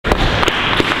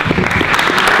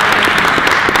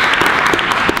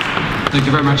Thank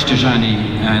you very much, Chehade,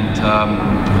 and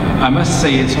I must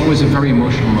say it's always a very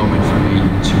emotional moment for me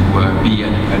to be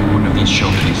at one of these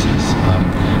showcases.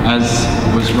 As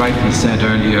was rightly said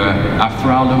earlier,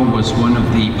 Afralo was one of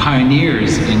the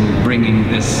pioneers in bringing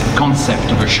this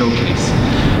concept of a showcase.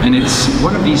 And it's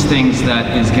one of these things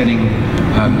that is getting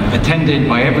attended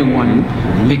by everyone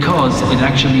because it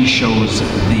actually shows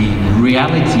the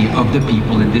reality of the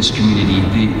people in this community,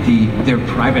 their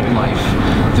private life,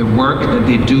 the work that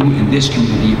they do in this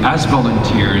community as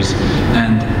volunteers,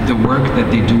 and the work that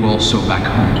they do also back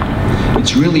home.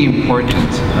 It's really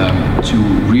important to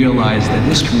realize that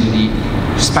this community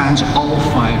spans all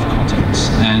 5 continents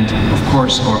and, of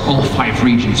course, or all 5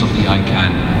 regions of the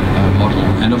ICANN model.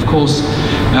 And of course,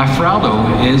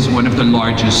 Afralo is one of the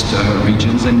largest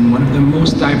regions and one of the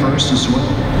most diverse as well.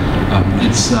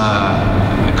 It's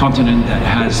a continent that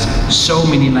has so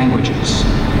many languages.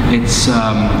 It's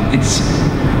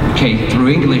okay, through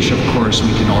English, of course,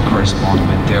 we can all correspond,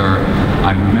 but there are,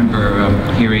 I remember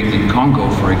hearing in Congo,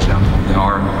 for example, there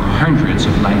are hundreds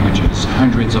of languages,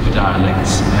 hundreds of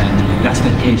dialects, and that's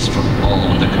the case for all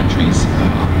of the countries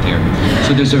out there.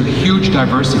 So there's a huge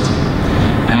diversity.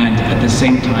 And at the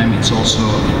same time, it's also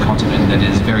a continent that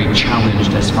is very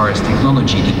challenged as far as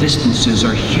technology. The distances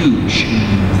are huge.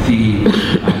 The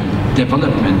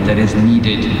development that is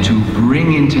needed to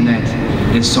bring internet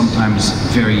is sometimes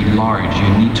very large.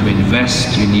 You need to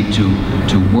invest, you need to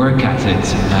work at it,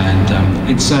 and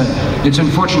it's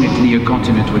unfortunately a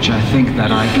continent which I think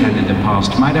that ICANN in the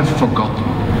past might have forgotten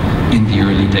in the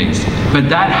early days. But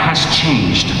that has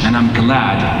changed, and I'm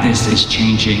glad this is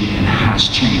changing and has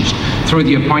changed. Through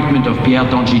the appointment of Pierre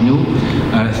Danginou,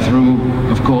 through,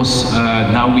 of course,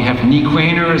 now we have Nick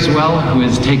Wayner as well, who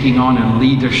is taking on a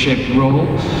leadership role,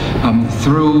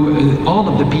 through all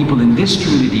of the people in this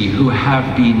community who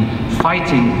have been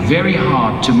fighting very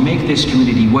hard to make this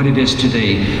community what it is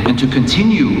today and to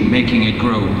continue making it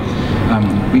grow.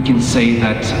 We can say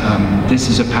that this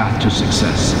is a path to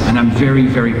success, and I'm very,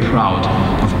 very proud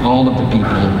of all of the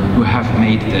people who have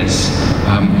made this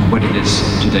what it is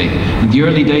today. In the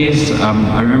early days,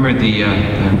 I remember the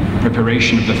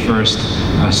preparation of the first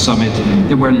summit,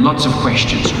 there were lots of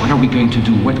questions. What are we going to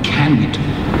do? What can we do?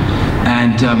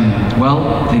 And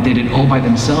well, they did it all by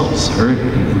themselves.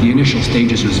 The initial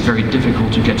stages was very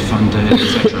difficult to get funded,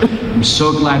 etc. I'm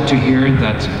so glad to hear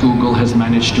that Google has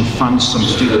managed to fund some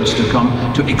students to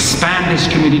come to expand this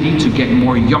community, to get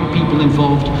more young people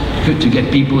involved, to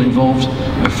get people involved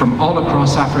from all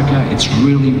across Africa. It's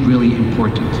really, really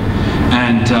important.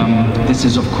 And this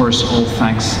is, of course, all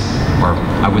thanks, or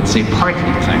I would say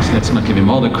partly thanks, let's not give him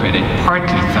all the credit,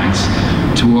 partly thanks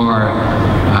to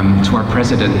our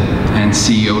president and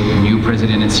CEO, new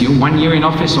president and CEO, 1 year in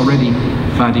office already,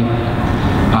 Fadi.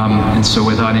 And so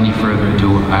without any further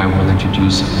ado, I will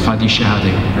introduce Fadi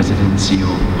Chehade, president and CEO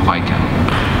of ICANN.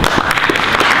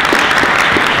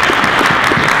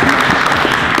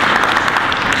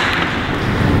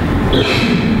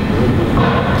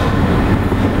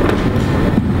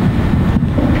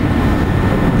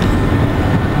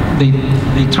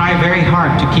 They try very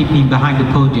hard to keep me behind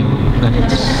the podium, but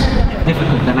it's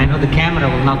difficult, and I know the camera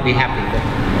will not be happy,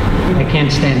 but I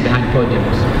can't stand behind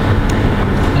podiums.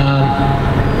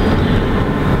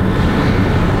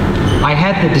 I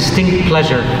had the distinct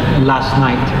pleasure last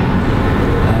night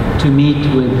to meet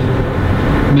with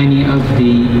many of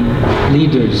the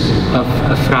leaders of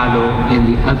Afralo and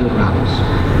the other RAOs.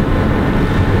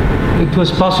 It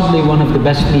was possibly one of the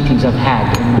best meetings I've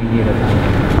had in my year of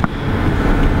life.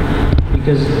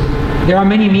 Because there are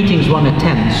many meetings one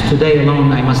attends. Today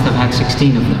alone I must have had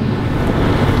 16 of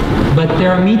them. But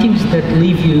there are meetings that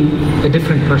leave you a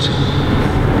different person.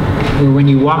 Where when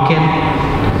you walk in,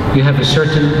 you have a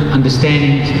certain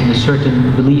understanding and a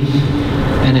certain belief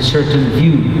and a certain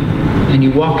view. And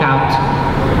you walk out,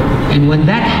 and when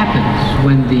that happens,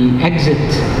 when the exit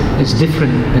is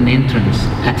different than the entrance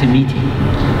at a meeting,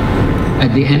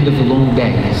 at the end of a long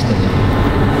day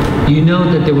yesterday, you know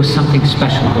that there was something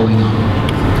special going on.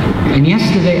 And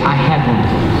yesterday I had one of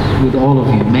these with all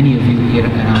of you, many of you here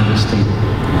around this table.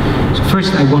 So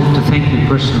first I want to thank you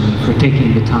personally for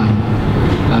taking the time.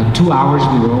 2 hours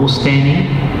we were all standing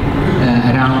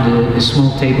around a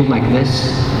small table like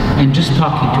this and just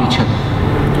talking to each other.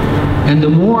 And the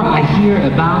more I hear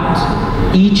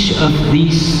about each of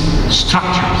these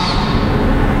structures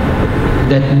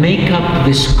that make up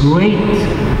this great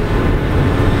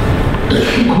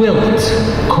quilt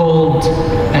called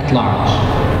At Large,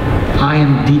 I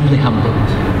am deeply humbled.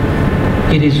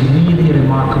 It is really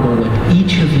remarkable what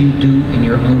each of you do in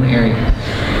your own area.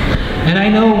 And I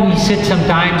know we sit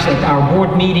sometimes at our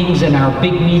board meetings and our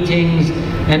big meetings,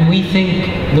 and we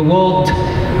think the world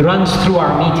runs through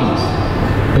our meetings.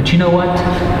 But you know what?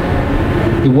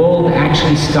 The world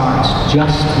actually starts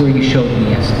just where you showed me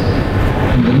yesterday.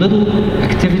 In the little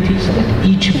activities that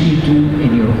each of you do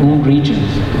in your own regions.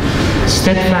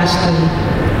 Steadfastly,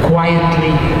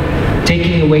 quietly,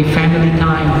 taking away family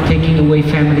time, taking away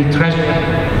family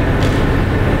treasure.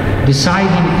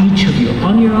 Deciding each of you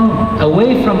on your own,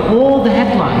 away from all the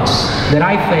headlights that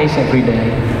I face every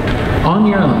day. On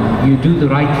your own, you do the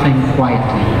right thing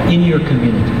quietly in your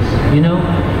communities. You know,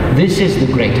 this is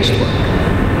the greatest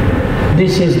work.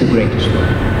 This is the greatest work.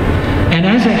 And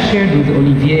as I shared with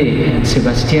Olivier and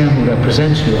Sébastien, who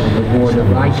represents you on the board of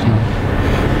ICANN,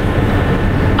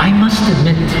 I must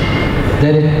admit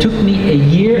that it took me a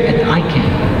year at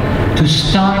ICANN to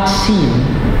start seeing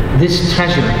this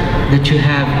treasure that you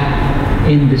have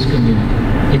in this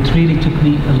community. It really took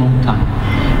me a long time,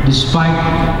 despite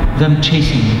them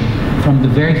chasing me from the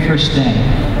very first day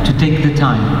to take the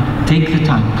time,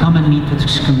 come and meet with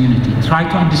this community, try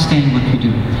to understand what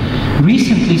you do.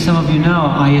 Recently, some of you know,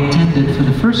 I attended for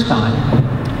the first time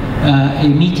a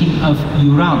meeting of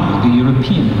Afralo, the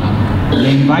European Afralo.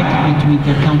 They invited me to meet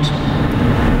their council.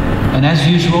 And as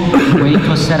usual, the way it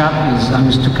was set up is I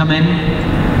was to come in,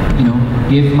 you know,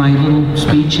 give my little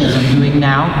speech as I'm doing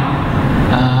now,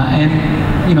 and,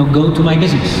 you know, go to my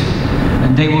business.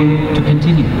 And they were to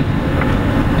continue.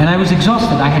 And I was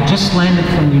exhausted. I had just landed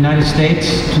from the United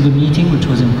States to the meeting, which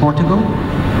was in Portugal.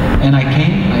 And I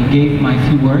came, I gave my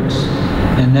few words,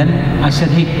 and then I said,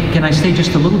 hey, can I stay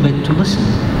just a little bit to listen,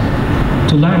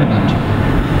 to learn about you?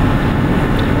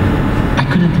 I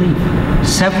couldn't leave.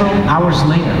 Several hours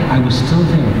later, I was still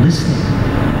there, listening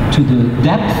to the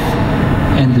depth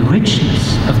and the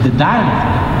richness of the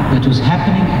dialogue that was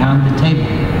happening around the table.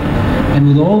 And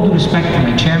with all due respect to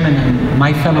my chairman and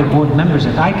my fellow board members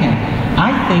at ICANN,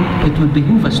 I think it would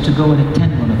behoove us to go and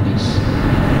attend one of these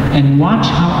and watch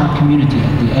how our community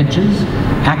at the edges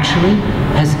actually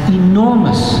has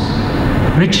enormous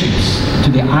richness to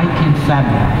the ICANN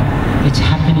fabric. It's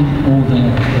happening all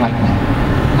there right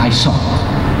now. I saw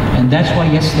it. And that's why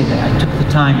yesterday I took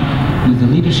the time with the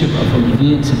leadership of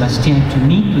Olivier and Sébastien to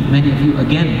meet with many of you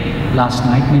again last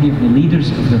night, many of the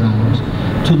leaders of the Ramos,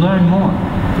 to learn more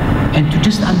and to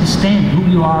just understand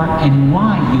who you are and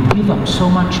why you give up so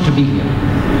much to be here.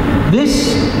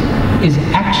 This is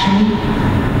actually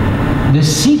the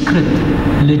secret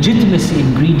legitimacy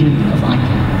ingredient of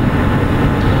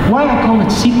ICANN. Why I call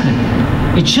it secret?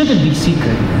 It shouldn't be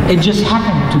secret. It just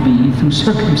happened to be, through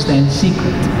circumstance,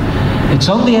 secret. It's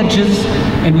on the edges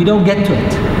and we don't get to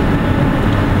it.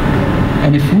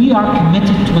 And if we are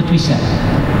committed to what we said,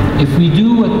 if we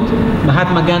do what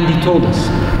Mahatma Gandhi told us,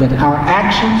 that our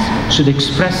actions should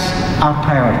express our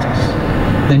priorities,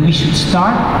 then we should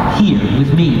start here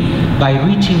with me by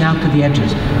reaching out to the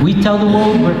edges. We tell the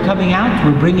world we're coming out,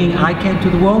 we're bringing ICANN to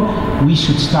the world. We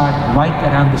should start right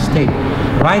around the state,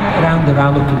 right around the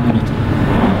Ralo community.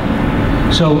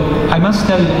 So I must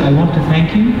tell you, I want to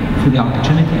thank you for the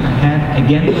opportunity I had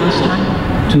again last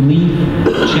time to leave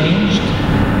changed.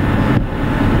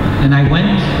 And I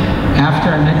went after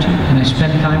I met you and I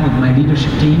spent time with my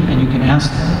leadership team, and you can ask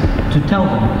them to tell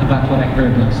them about what I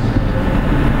heard last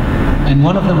night. And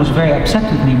one of them was very upset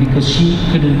with me because she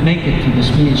couldn't make it to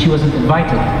this meeting. She wasn't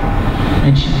invited.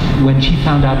 And when she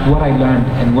found out what I learned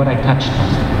and what I touched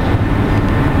last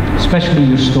night, especially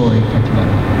your story,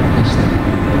 particularly.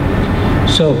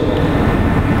 So,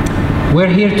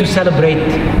 we're here to celebrate,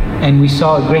 and we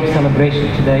saw a great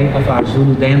celebration today of our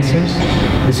Zulu dancers.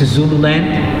 This is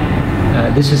Zululand.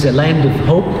 This is a land of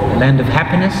hope, a land of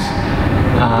happiness.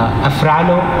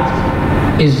 Afralo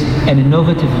is an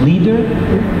innovative leader.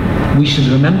 We should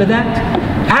remember that.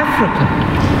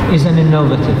 Africa is an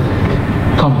innovative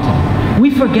continent.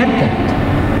 We forget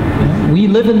that. We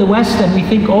live in the West and we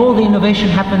think all the innovation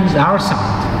happens our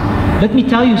side. Let me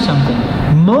tell you something.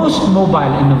 Most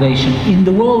mobile innovation in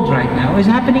the world right now is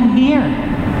happening here.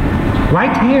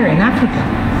 Right here in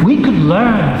Africa. We could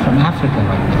learn from Africa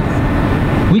right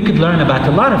now. We could learn about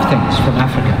a lot of things from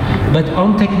Africa. But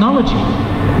on technology,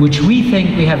 which we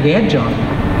think we have the edge on,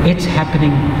 it's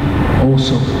happening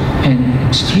also and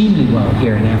extremely well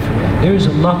here in Africa. There is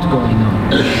a lot going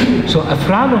on. So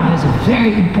Afralo has a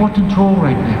very important role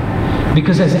right now.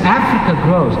 Because as Africa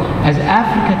grows, as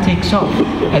Africa takes off,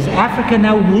 as Africa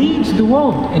now leads the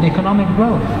world in economic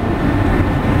growth,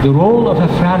 the role of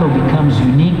Afralo becomes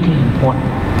uniquely important.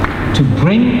 to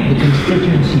bring the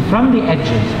constituency from the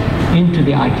edges into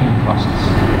the ICANN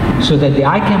process, so that the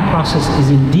ICANN process is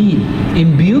indeed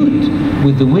imbued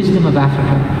with the wisdom of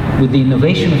Africa, with the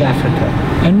innovation of Africa,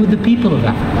 and with the people of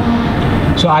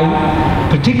Africa. So I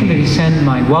particularly send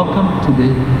my welcome to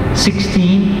the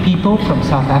 16 people from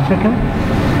South Africa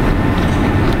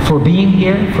for being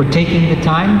here, for taking the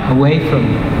time away from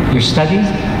your studies.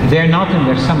 They're not in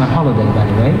their summer holiday, by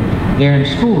the way. They're in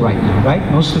school right now,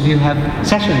 right? Most of you have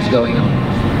sessions going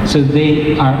on. So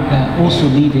they are also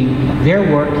leaving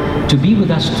their work to be with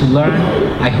us to learn.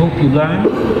 I hope you learn.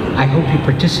 I hope you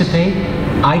participate.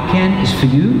 ICANN is for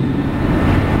you.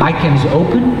 ICANN is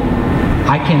open.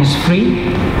 ICANN is free.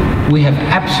 We have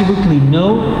absolutely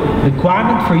no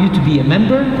requirement for you to be a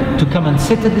member, to come and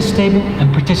sit at this table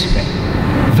and participate.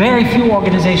 Very few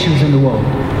organizations in the world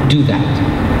do that.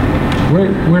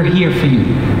 We're here for you.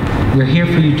 We're here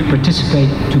for you to participate,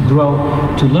 to grow,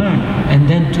 to learn, and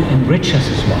then to enrich us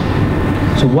as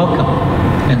well. So welcome,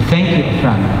 and thank you,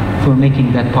 Afralo, for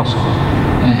making that possible,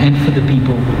 and for the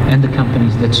people and the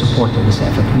companies that supported this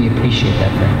effort. We appreciate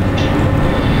that very much.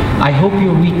 I hope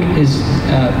your week is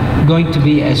going to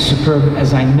be as superb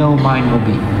as I know mine will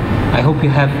be. I hope you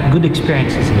have good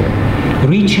experiences here.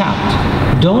 Reach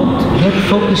out. Don't get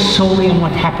focused solely on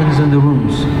what happens in the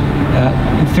rooms.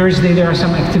 Thursday there are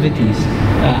some activities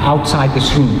outside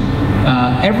this room.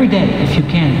 Every day, if you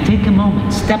can, take a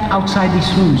moment, step outside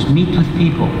these rooms, meet with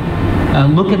people,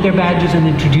 look at their badges and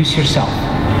introduce yourself.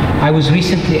 I was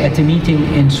recently at a meeting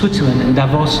in Switzerland, in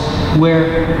Davos,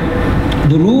 where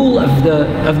the rule of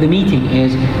the meeting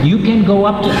is you can go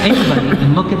up to anybody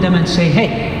and look at them and say,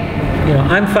 hey,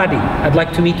 I'm Fadi, I'd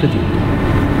like to meet with you.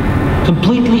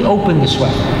 Completely open this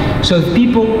way. So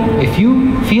if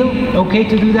you feel okay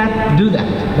to do that, do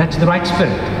that. That's the right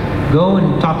spirit. Go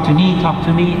and talk to me,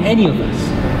 any of us,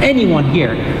 anyone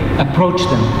here, approach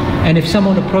them. And if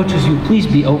someone approaches you, please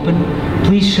be open.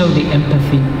 Please show the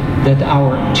empathy that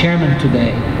our chairman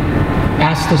today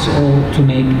asked us all to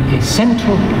make a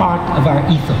central part of our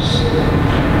ethos.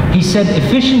 He said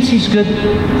efficiency is good,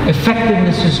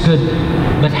 effectiveness is good,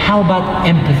 but how about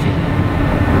empathy?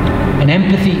 And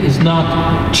empathy is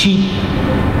not cheap,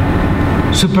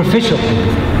 superficial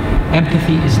empathy.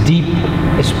 Empathy is deep,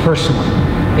 it's personal,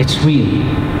 it's real,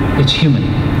 it's human,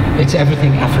 it's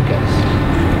everything Africa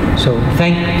is. So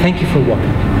thank you for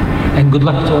walking, and good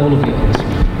luck to all of you on this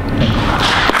week. Thank you.